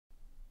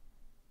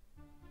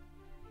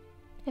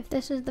If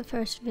this is the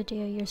first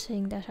video you're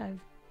seeing that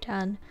I've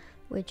done,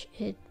 which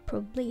it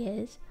probably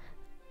is,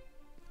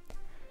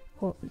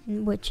 or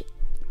which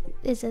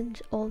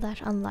isn't all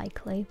that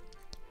unlikely,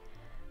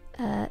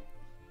 we're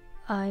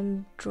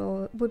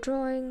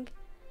drawing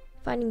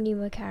Finding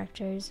Nemo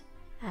characters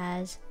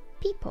as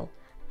people,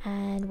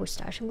 and we're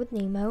starting with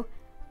Nemo.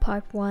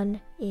 Part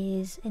 1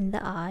 is in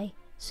the eye,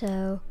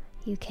 so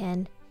you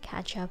can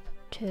catch up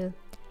to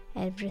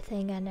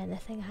everything and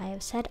anything I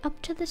have said up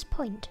to this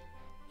point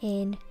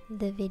in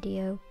the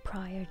video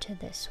prior to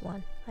this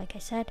one. Like I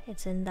said,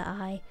 it's in the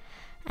eye,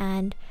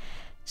 and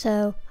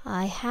so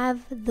I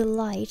have the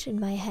light in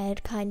my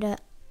head kind of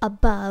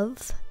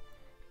above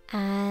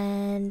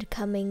and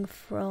coming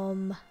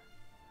from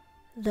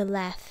the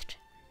left,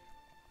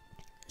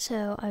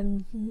 so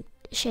I'm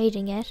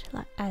shading it.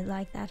 I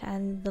like that,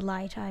 and the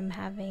light, I'm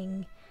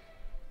having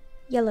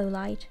yellow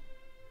light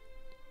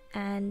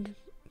and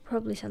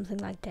probably something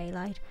like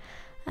daylight.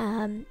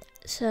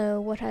 So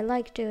what I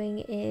like doing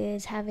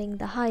is having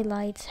the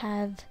highlights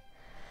have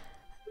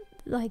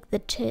like the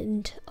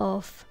tint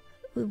of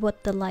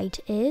what the light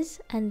is,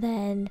 and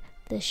then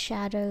the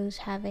shadows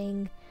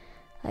having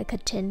like a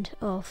tint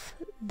of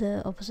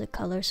the opposite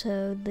color.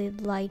 So the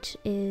light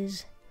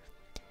is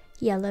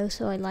yellow,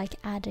 so I like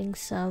adding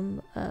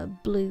some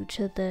blue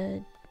to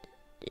the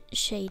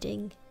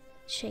shaded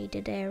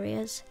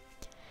areas.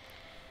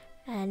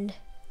 And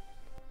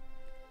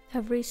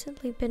I've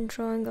recently been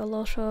drawing a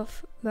lot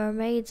of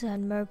mermaids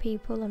and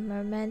merpeople and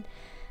mermen,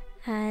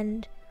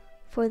 and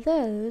for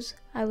those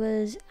I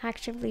was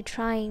actively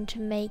trying to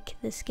make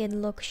the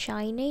skin look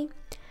shiny,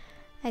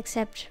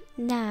 except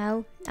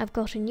now I've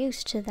gotten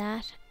used to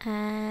that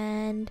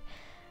and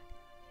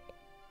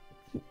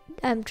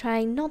I'm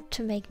trying not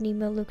to make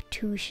Nemo look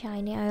too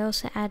shiny. I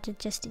also added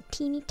just a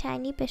teeny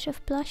tiny bit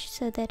of blush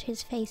so that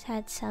his face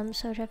had some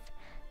sort of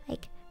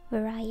like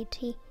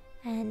variety,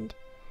 and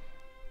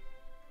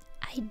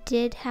I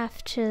did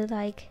have to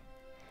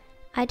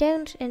I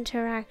don't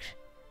interact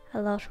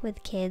a lot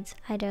with kids.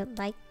 I don't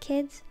like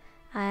kids.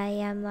 I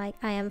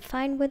am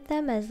fine with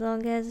them as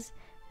long as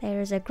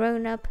there is a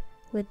grown-up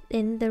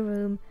within the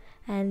room,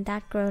 and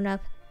that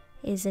grown-up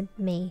isn't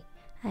me.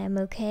 I am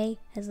okay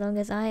as long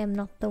as I am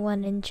not the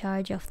one in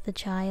charge of the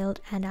child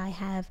and I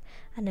have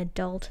an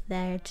adult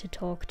there to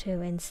talk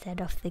to instead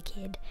of the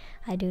kid.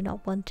 I do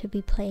not want to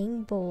be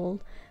playing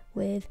ball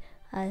with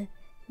a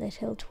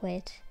little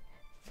twit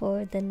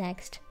for the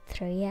next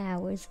 3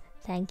 hours.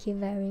 Thank you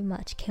very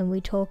much. Can we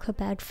talk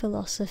about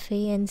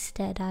philosophy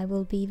instead? I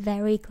will be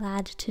very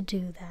glad to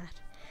do that.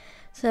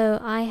 So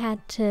I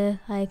had to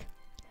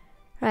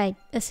right,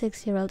 a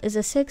 6-year-old. Is a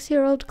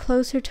 6-year-old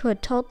closer to a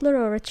toddler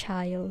or a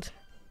child?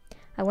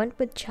 I went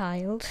with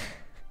child.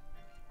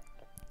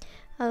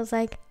 I was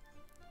like,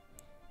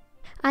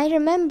 I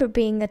remember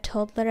being a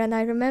toddler and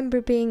I remember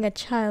being a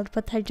child,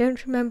 but I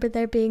don't remember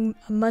there being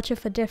much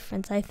of a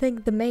difference. I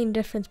think the main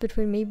difference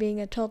between me being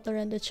a toddler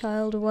and a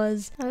child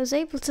was I was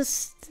able to,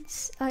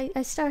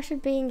 I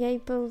started being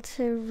able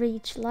to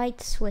reach light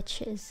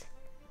switches.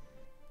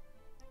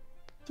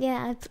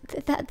 Yeah,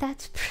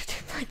 that's pretty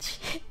much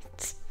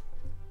it.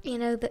 You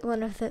know, that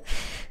one of the...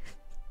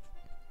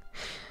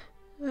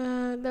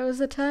 there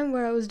was a time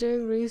where I was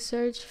doing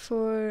research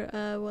for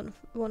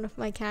one of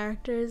my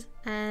characters,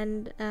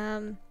 and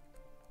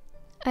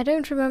I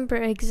don't remember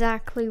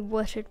exactly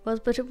what it was,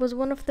 but it was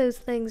one of those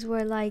things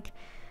where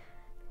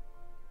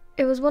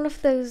it was one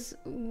of those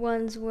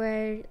ones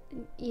where,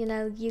 you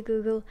know, you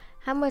Google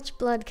how much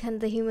blood can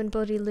the human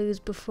body lose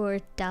before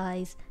it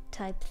dies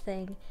type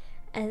thing,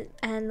 and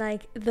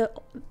the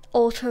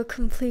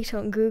autocomplete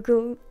on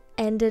Google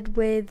ended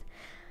with,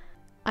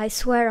 I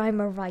swear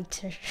I'm a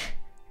writer.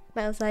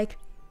 And I was like,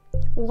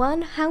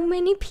 1, how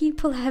many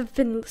people have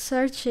been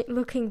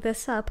looking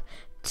this up?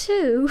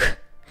 2,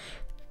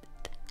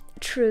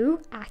 true,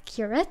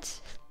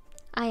 accurate,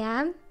 I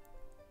am.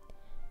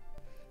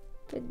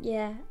 But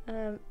yeah,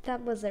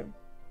 that was an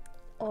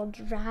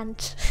odd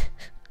rant.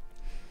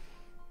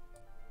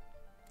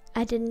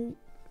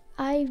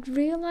 I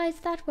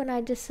realized that when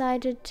I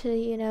decided to,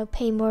 you know,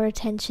 pay more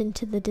attention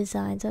to the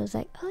designs. I was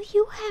like, oh,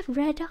 you have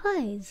red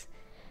eyes.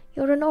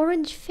 You're an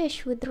orange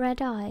fish with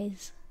red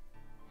eyes.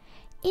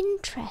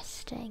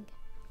 Interesting.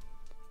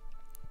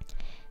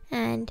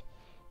 And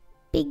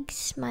big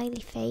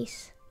smiley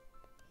face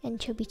and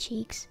chubby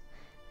cheeks.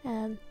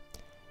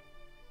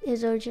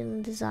 His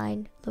original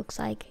design looks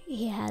like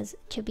he has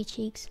chubby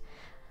cheeks.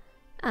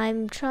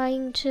 I'm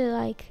trying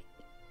to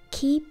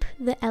keep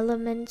the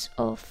elements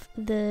of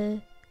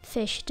the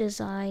fish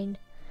design,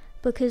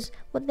 because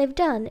what they've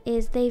done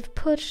is they've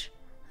put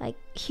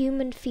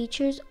human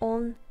features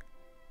on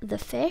the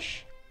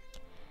fish,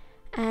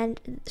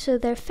 and so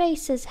their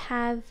faces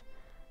have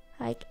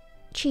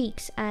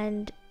cheeks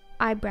and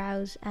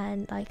eyebrows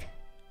and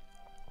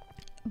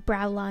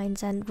brow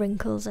lines and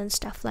wrinkles and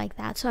stuff like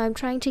that. So I'm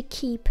trying to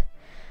keep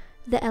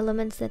the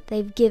elements that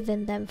they've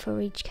given them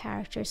for each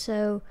character.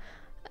 So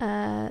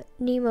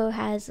Nemo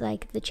has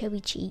the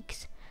chubby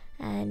cheeks,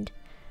 and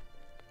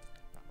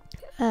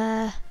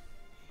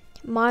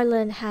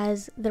Marlin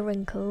has the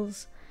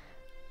wrinkles,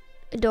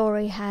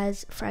 Dory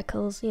has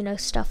freckles, you know,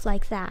 stuff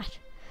like that.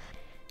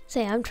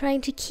 So yeah, I'm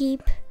trying to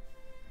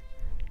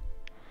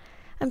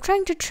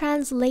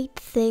translate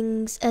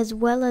things as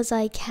well as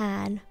I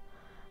can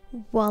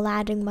while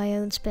adding my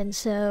own spin.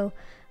 So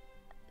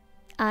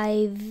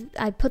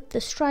I put the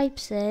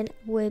stripes in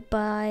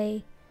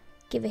by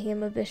giving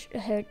him a bit,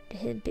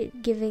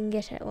 giving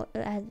it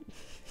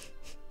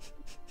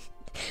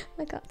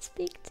I can't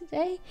speak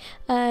today.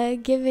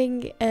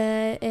 Giving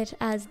it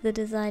as the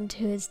design to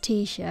his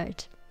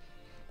t-shirt.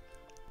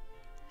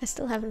 I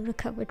still haven't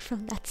recovered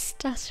from that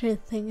stutter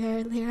thing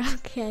earlier.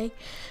 Okay.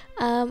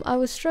 I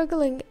was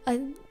struggling.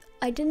 I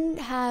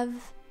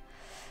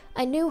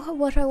knew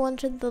what I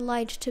wanted the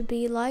light to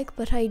be like,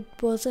 but I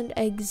wasn't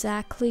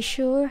exactly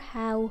sure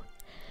how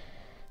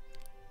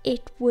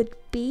it would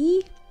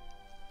be.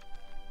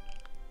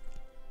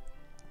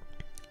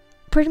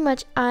 Pretty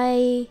much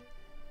I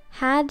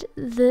had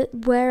the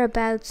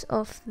whereabouts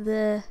of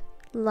the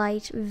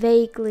light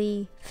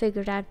vaguely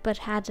figured out, but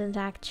hadn't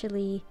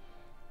actually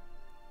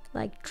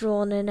like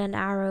drawn in an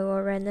arrow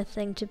or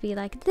anything to be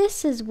like,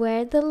 this is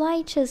where the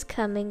light is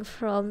coming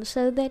from,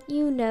 so that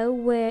you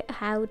know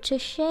how to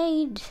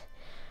shade,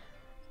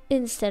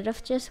 instead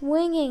of just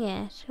winging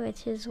it,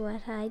 which is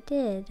what I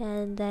did,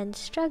 and then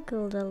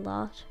struggled a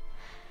lot.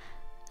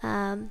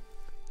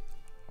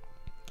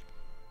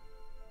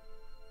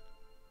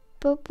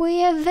 But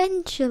we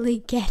eventually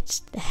get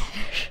there.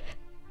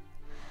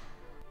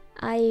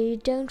 I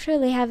don't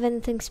really have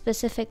anything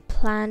specific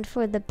planned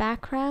for the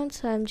background,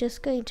 so I'm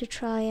just going to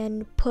try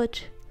and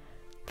put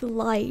the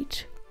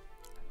light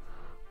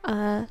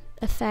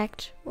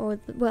effect, or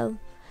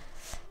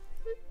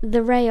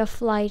the ray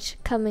of light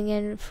coming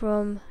in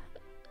from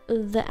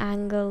the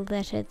angle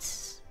that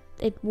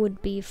it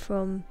would be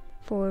for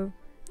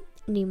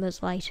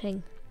Nemo's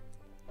lighting.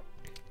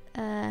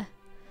 And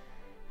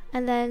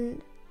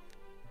then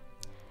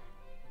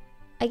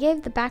I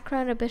gave the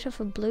background a bit of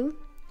a blue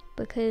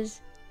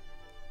because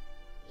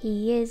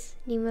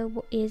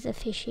Nemo is a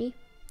fishy.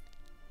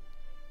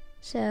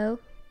 So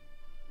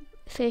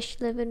fish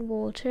live in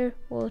water.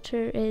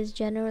 Water is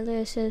generally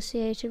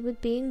associated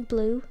with being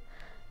blue.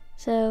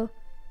 So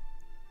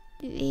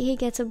he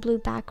gets a blue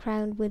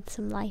background with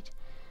some light.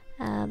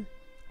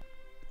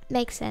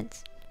 Makes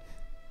sense.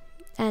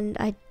 And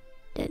I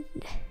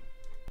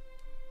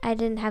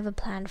didn't have a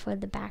plan for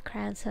the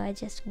background, so I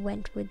just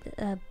went with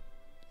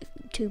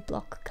 2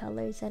 block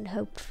colors and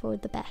hoped for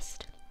the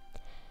best.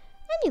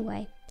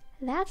 Anyway,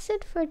 that's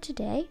it for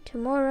today.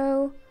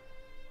 Tomorrow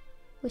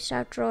we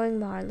start drawing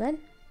Marlin.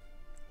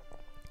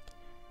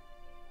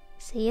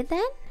 See you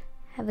then.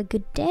 Have a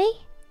good day.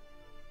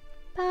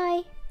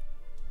 Bye.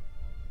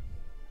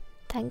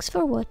 Thanks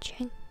for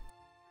watching.